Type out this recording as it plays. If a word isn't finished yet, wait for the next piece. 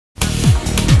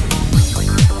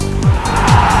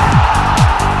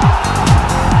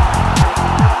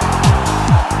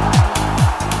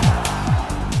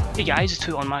guys, it's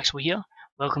on Maxwell here.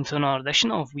 Welcome to another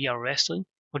edition of We Are Wrestling.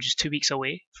 We're just 2 weeks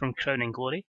away from Crown and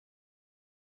Glory.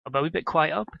 I'll be a wee bit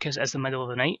quieter because it's the middle of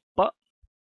the night, but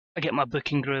I get my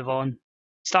booking groove on.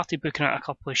 Started booking out a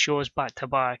couple of shows back to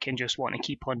back and just want to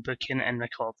keep on booking and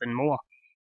recording more.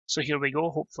 So here we go,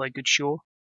 hopefully a good show.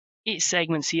 8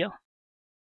 segments here,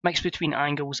 mixed between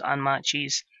angles and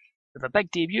matches, with a big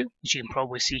debut, as you can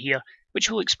probably see here, which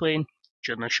we'll explain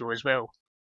during the show as well.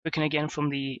 Booking again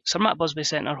from the Sir Matt Busby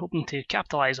Centre, hoping to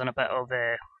capitalise on a bit of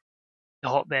the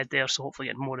hotbed there, so hopefully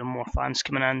get more and more fans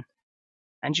coming in,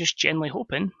 and just generally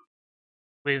hoping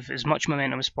with as much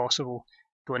momentum as possible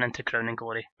going into Crown and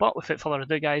Glory. But without further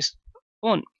ado, guys,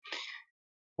 on.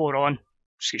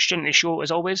 Just get straight into the show as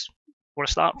always. Before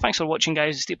I start, thanks for watching,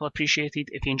 guys. It's deeply appreciated.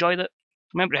 If you enjoyed it,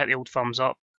 remember to hit the old thumbs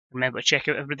up. Remember to check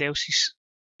out everybody else's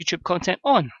YouTube content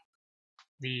on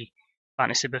the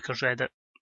Fantasy Bookers Reddit.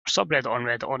 Subreddit on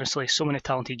Reddit, honestly, so many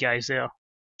talented guys there.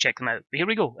 Check them out. But here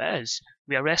we go, it is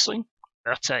We Are Wrestling,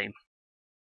 our time.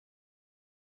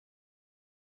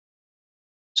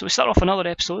 So we start off another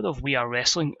episode of We Are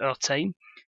Wrestling, our time,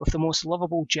 with the most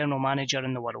lovable general manager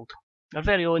in the world, our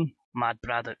very own Mad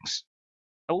Braddocks.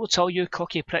 I will tell you,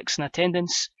 cocky pricks in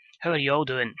attendance, how are you all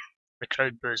doing? The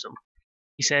crowd boos him.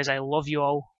 He says, I love you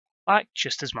all, back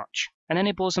just as much, and then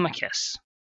he blows him a kiss.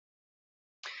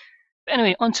 But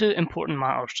anyway, on to important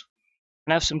matters.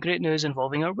 And I have some great news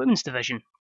involving our women's division.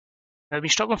 Now, I've been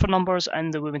struggling for numbers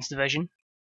in the women's division.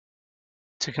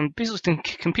 To compete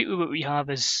with what we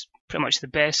have is pretty much the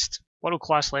best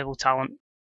world-class level talent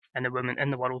in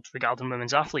the world regarding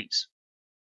women's athletes.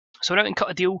 So I went out and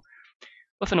cut a deal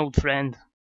with an old friend.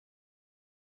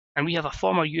 And we have a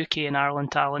former UK and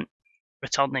Ireland talent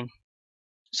returning.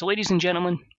 So ladies and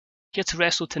gentlemen, here to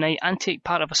wrestle tonight and take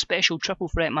part of a special triple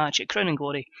threat match at Crown and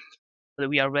Glory for the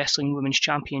We Are Wrestling Women's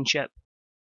Championship.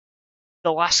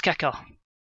 The last kicker,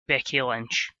 Becky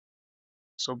Lynch.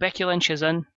 So Becky Lynch is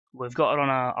in. We've got her on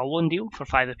a loan deal for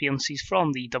 5 appearances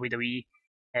from the WWE. We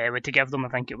had to give them, I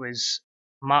think it was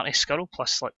Marty Scurll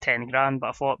plus like 10 grand, but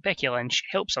I thought Becky Lynch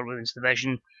helps our women's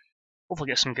division.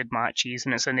 Hopefully get some good matches,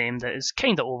 and it's a name that is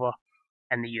kind of over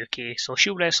in the UK. So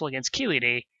she'll wrestle against Kaylee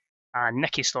Ray and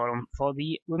Nikki Storm for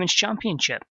the Women's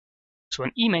Championship. So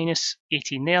an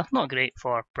E-18 there, not great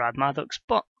for Brad Maddox,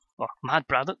 or Mad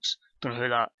Braddocks, don't know who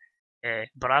that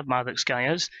Brad Maddox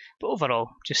guy is, but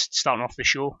overall, just starting off the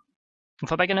show with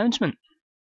a big announcement.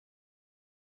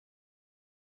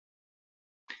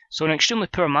 So an extremely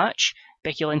poor match,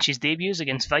 Becky Lynch's debuts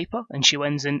against Viper, and she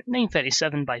wins in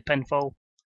 9:37 by pinfall.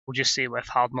 We'll just say with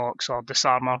hard knocks or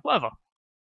disarmer, whatever.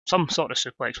 Some sort of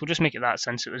suplex, we'll just make it that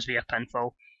since it was via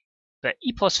pinfall. But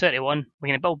E+31, we're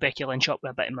going to build Becky Lynch up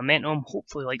with a bit of momentum,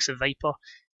 hopefully likes the Viper,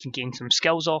 can gain some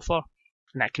skills off her,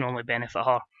 and that can only benefit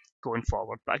her going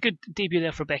forward. But a good debut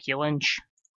there for Becky Lynch.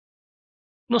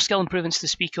 No skill improvements to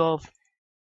speak of,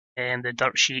 and the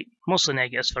dirt sheet, mostly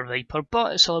negatives for Viper,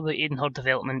 but it's all about aiding her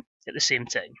development at the same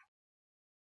time.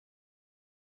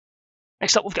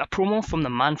 Next up, we've got a promo from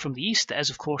the man from the East, that is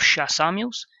of course Sha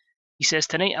Samuels. He says,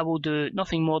 tonight I will do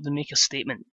nothing more than make a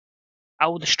statement. I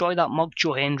will destroy that mug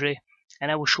Joe Hendry, and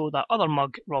I will show that other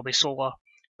mug Robbie Sola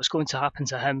what's going to happen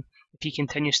to him if he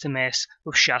continues to mess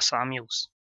with Sha Samuels.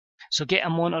 So get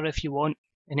him on her if you want,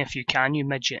 and if you can, you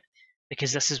midget,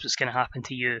 because this is what's going to happen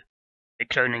to you at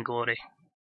Crown and Glory.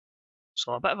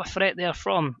 So a bit of a threat there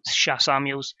from Sha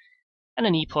Samuels, and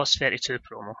an E+32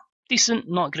 promo. Decent,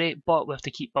 not great, but we have to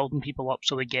keep building people up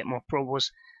so we get more promos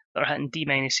that are hitting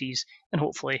D-minuses and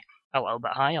hopefully a little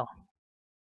bit higher.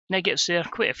 Negatives there,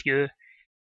 quite a few.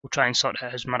 We'll try and sort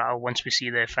out his morale once we see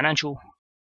the financial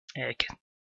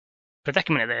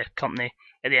predicament of the company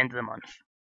at the end of the month.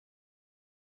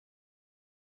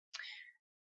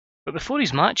 But before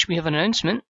his match, we have an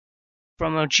announcement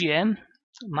from our GM,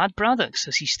 Mad Braddocks,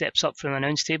 as he steps up from the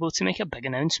announce table to make a big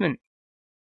announcement.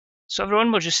 So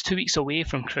everyone, we're just 2 weeks away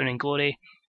from Crown and Glory,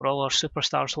 where all our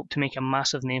superstars hope to make a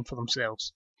massive name for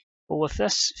themselves. Well, with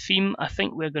this theme, I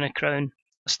think we're going to crown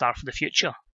a star for the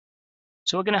future.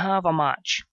 So we're going to have a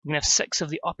match. We're going to have 6 of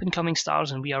the up-and-coming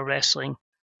stars in We Are Wrestling,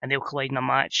 and they'll collide in a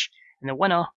match, and the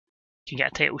winner can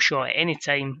get a title shot at any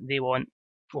time they want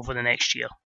over the next year.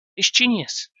 It's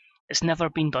genius. It's never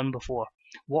been done before.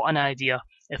 What an idea,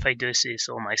 if I do say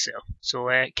so myself. So,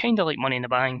 kind of like Money in the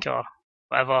Bank or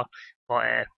whatever,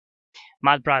 but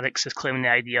Mad Braddocks is claiming the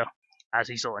idea as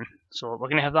his own. So we're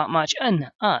going to have that match in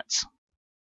at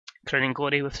Crown and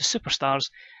Glory with the superstars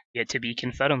yet to be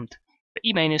confirmed. But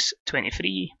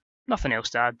E-23, nothing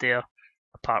else to add there,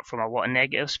 apart from a lot of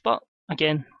negatives, but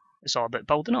again, it's all about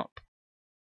building up.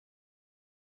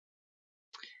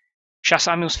 Sha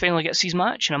Samuels finally gets his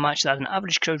match, in a match that had an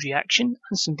average crowd reaction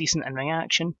and some decent in-ring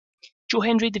action. Joe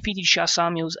Hendry defeated Shaz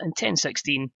Samuels in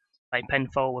 10-16 by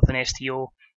pinfall with an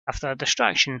STO after a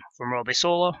distraction from Robbie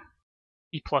Solar,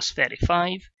 B plus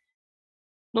 35.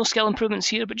 No skill improvements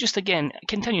here, but just again,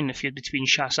 continuing the feud between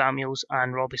Shaz Samuels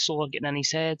and Robbie Solar getting in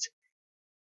his head.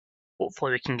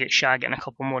 Hopefully we can get Shah getting a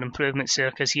couple more improvements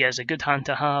there, because he is a good hand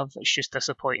to have. It's just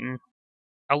disappointing.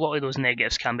 A lot of those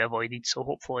negatives can be avoided, so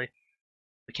hopefully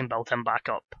we can build him back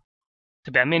up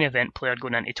to be a main event player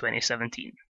going into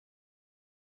 2017.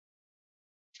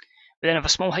 We then have a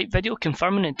small hype video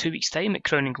confirming in 2 weeks' time at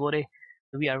Crown and Glory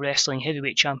the We Are Wrestling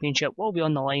Heavyweight Championship will be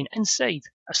on the line inside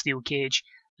a steel cage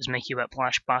as Mikey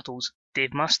Whiplash battles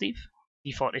Dave Mastiff,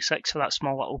 D46 for that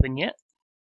small little vignette.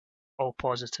 All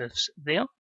positives there.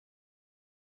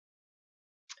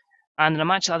 And in a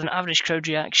match that had an average crowd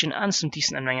reaction and some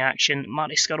decent in-ring action,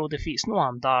 Marty Scurll defeats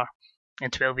Noam Dar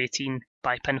in 12-18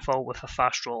 by pinfall with a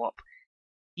fast roll-up.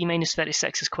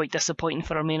 D-36 is quite disappointing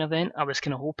for our main event. I was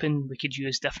kind of hoping we could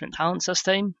use different talents this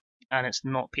time, and it's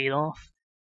not paid off.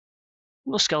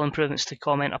 No skill improvements to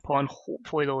comment upon.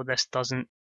 Hopefully though this doesn't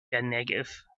be a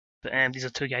negative. But these are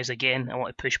two guys again I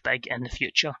want to push big in the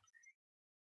future.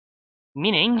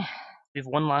 Meaning, we have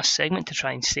one last segment to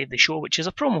try and save the show, which is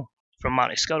a promo from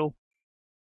Marty Scurll.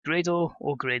 Grado,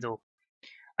 oh Grado,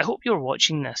 I hope you're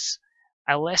watching this.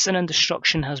 A lesson in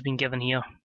destruction has been given here.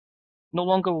 No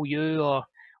longer will you or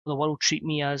the world treat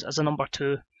me as a number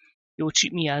 2. You will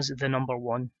treat me as the number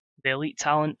 1, the elite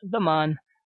talent, the man,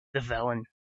 the villain.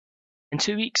 In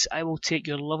 2 weeks I will take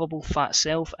your lovable fat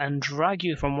self and drag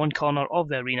you from one corner of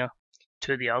the arena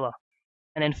to the other.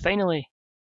 And then finally,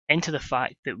 into the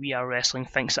fact that We Are Wrestling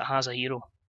thinks it has a hero.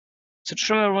 So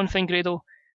just remember one thing, Grado,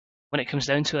 when it comes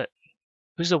down to it,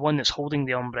 who's the one that's holding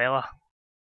the umbrella?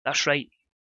 That's right,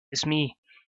 it's me.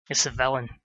 It's the villain,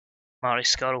 Marty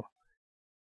Scurll.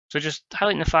 So just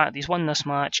highlighting the fact he's won this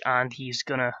match and he's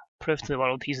going to prove to the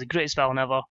world he's the greatest villain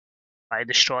ever by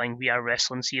destroying We Are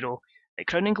Wrestling's hero at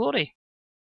Crown and Glory.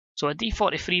 So a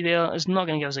D43 there is not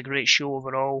going to give us a great show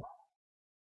overall.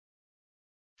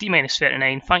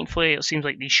 D-39, thankfully it seems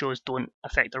like these shows don't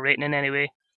affect the rating in any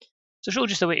way. So it's really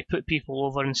just a way to put people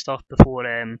over and stuff before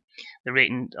the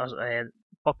rating,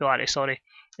 popularity,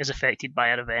 is affected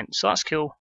by our event. So that's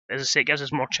cool. As I say, it gives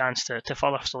us more chance to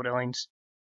further storylines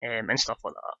and stuff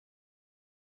like that.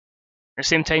 At the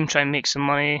same time, try and make some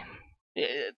money.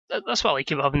 That's what I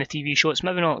like about having a TV show. It's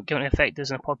maybe not going to affect us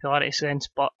in a popularity sense,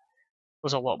 but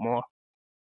there's a lot more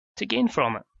to gain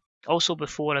from it. Also,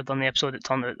 before I'd done the episode, it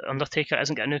turned out Undertaker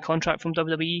isn't getting a new contract from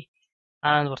WWE,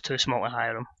 and we're too small to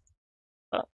hire him.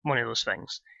 But one of those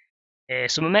things.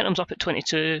 So Momentum's up at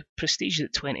 22, Prestige is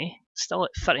at 20, still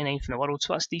at 39th in the world,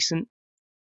 so that's decent.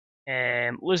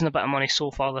 Losing a bit of money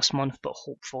so far this month, but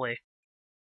hopefully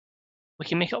we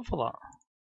can make up for that.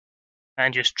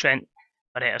 And just Trent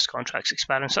Barretta's contract's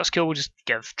expiring, so that's cool. We'll just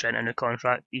give Trent a new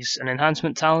contract. He's an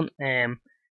enhancement talent.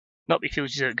 Not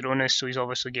because he's outgrown us, so he's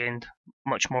obviously gained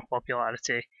much more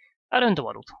popularity around the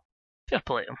world. Fair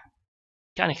play to him.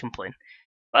 Can't complain.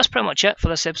 But that's pretty much it for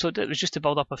this episode. It was just to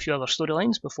build up a few other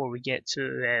storylines before we get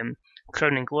to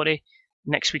Crown and Glory.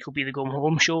 Next week will be the Go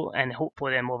Home show, and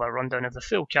hopefully then we'll have a rundown of the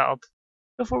full card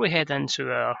before we head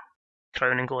into our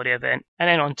Crown and Glory event, and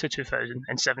then on to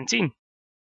 2017.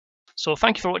 So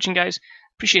thank you for watching, guys.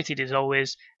 Appreciate it as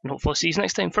always, and hopefully see you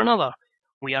next time for another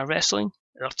We Are Wrestling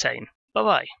Our Time. Bye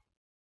bye.